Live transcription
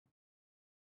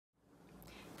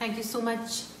Thank you so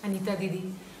much, Anita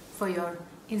Didi, for your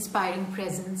inspiring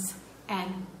presence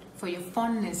and for your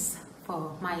fondness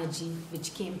for Maya Ji,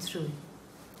 which came through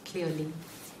clearly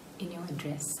in your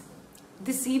address.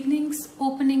 This evening's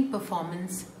opening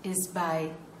performance is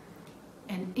by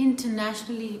an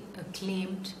internationally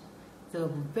acclaimed, the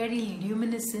very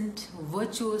luminescent,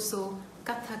 virtuoso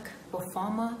Kathak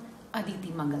performer, Aditi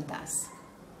Mangaldas.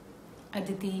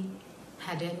 Aditi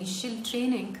had initial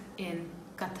training in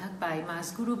Kathak by Mas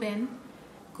Guru Ben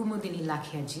Kumudini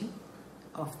Lakhia Ji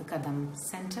of the Kadam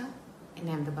Center in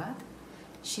Ahmedabad.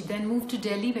 She then moved to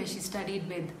Delhi, where she studied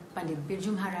with Pandit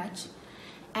Birju Maharaj,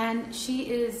 and she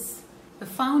is the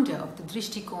founder of the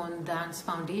Drishtikon Dance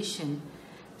Foundation,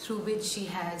 through which she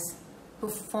has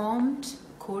performed,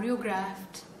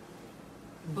 choreographed,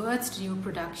 birthed new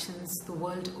productions the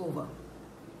world over.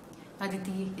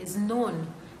 Aditi is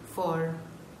known for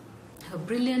her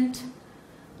brilliant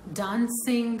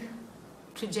dancing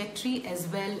trajectory as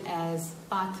well as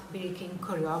path-breaking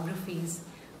choreographies,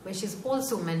 where she's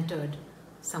also mentored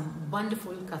some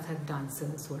wonderful Kathak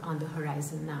dancers who are on the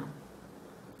horizon now.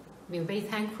 We are very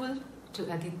thankful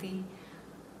to Aditi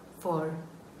for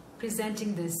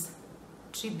presenting this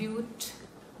tribute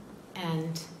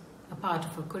and a part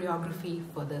of her choreography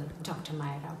for the Dr.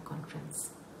 Maya Rao conference.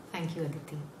 Thank you,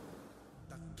 Aditi.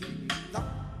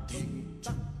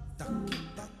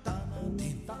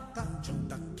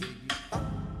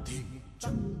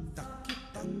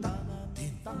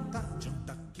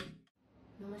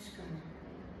 Namaskar.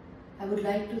 I would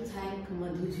like to thank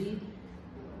Madhuji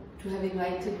to have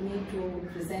invited me to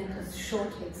present a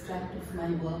short extract of my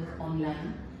work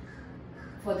online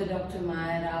for the Dr.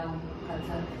 Maya Rao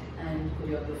Kathak and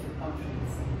Choreography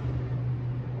Conference,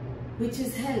 which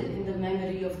is held in the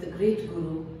memory of the great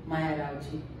Guru Maya Rao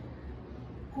Ji,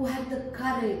 who had the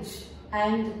courage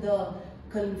and the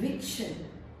conviction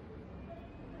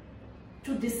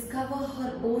to discover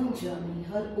her own journey,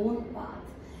 her own path.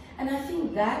 And I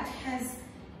think that has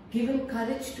given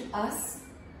courage to us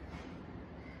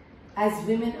as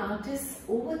women artists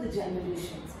over the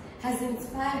generations, has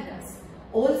inspired us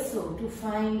also to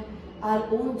find our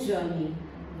own journey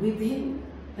within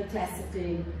the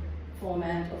classical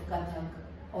format of Kathak,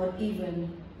 or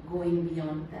even going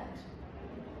beyond that.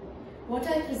 What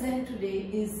I present today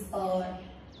is a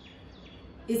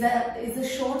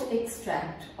short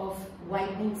extract of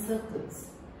Widening Circles,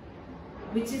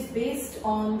 which is based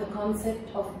on the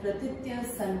concept of Pratitya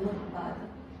Sannutpada.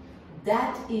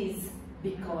 That is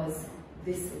because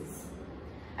this is.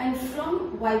 And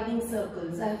from Widening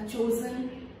Circles, I have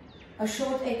chosen a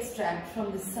short extract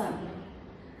from the Sun,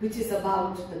 which is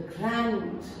about the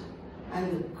grand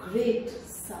and the great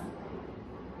Sun,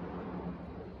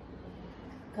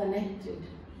 connected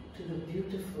to the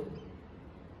beautiful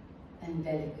and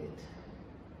delicate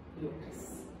lotus.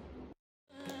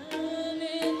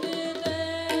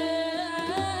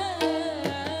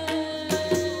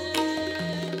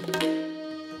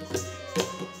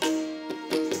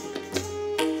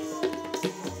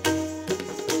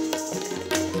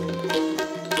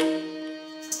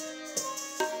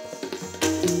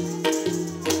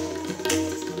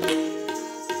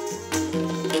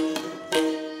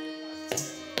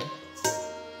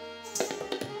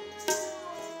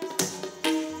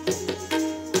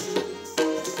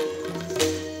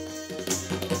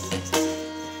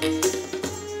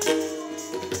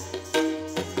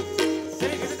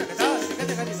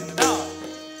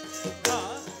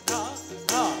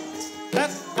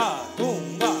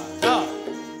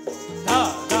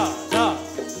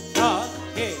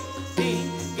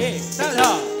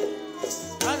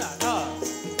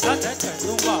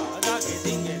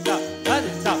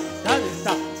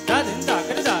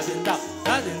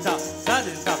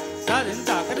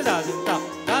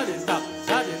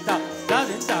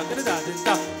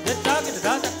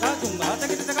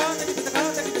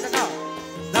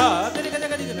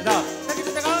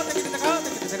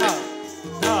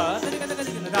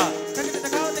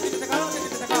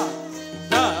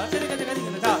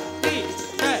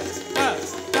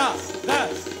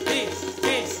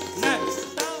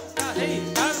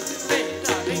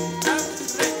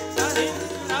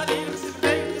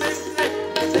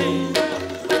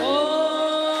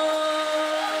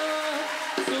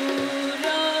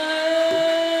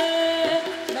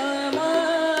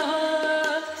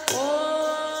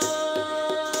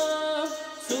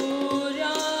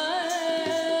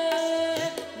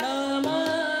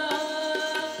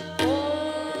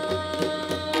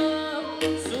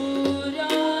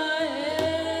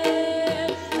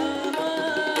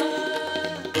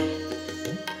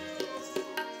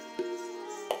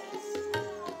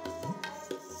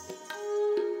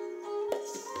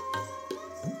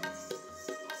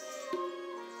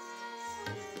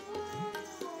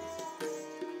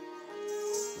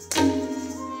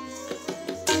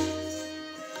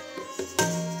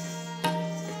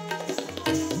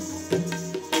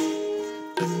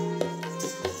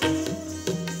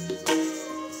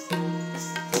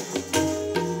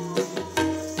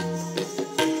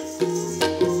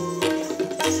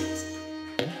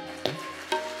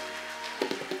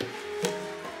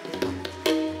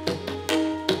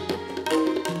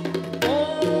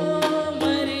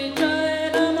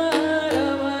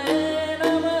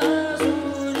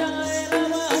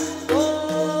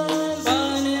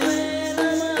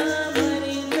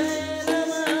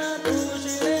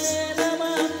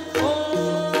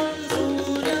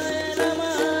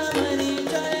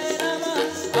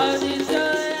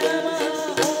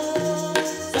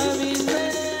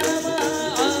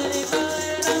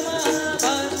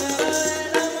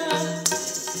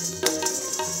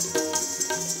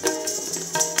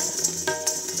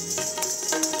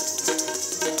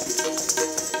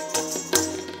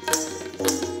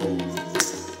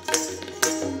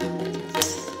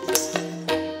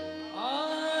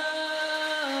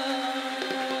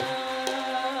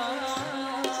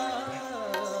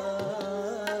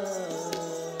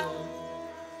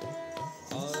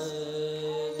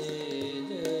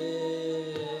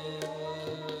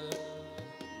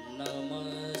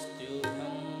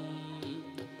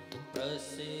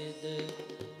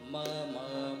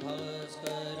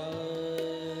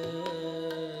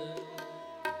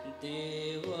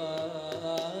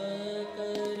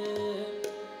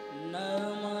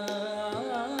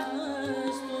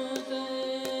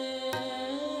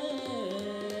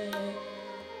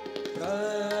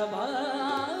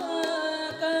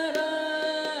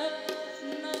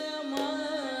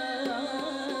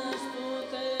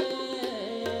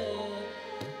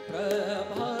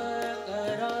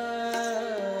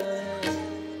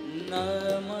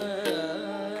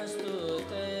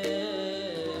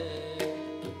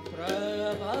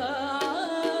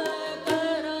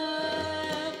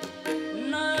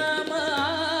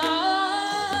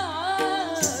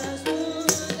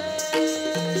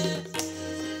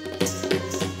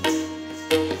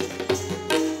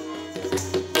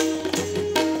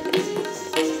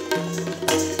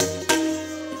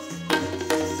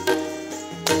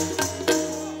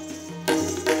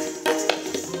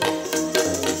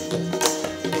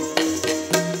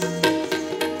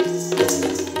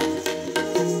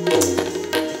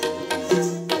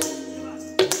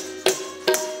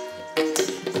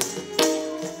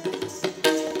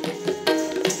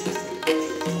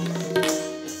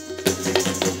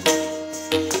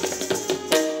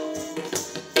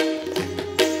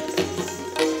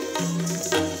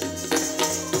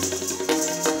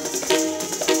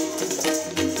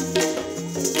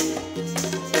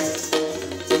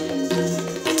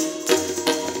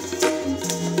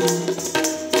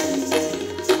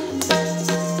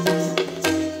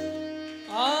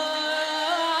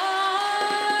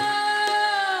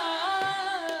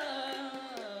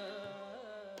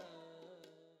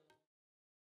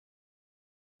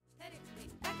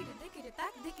 takita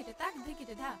tak, dikita tak,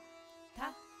 dikita da. Da,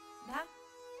 da,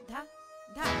 da,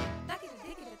 da. Takita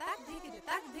dikita tak, dikita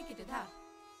tak, dikita da.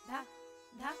 Da,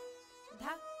 da,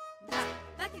 da, da.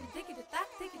 Takita dikita tak,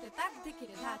 dikita tak,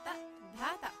 dikita da, da, da,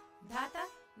 da, da,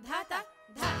 da, da,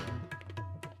 da.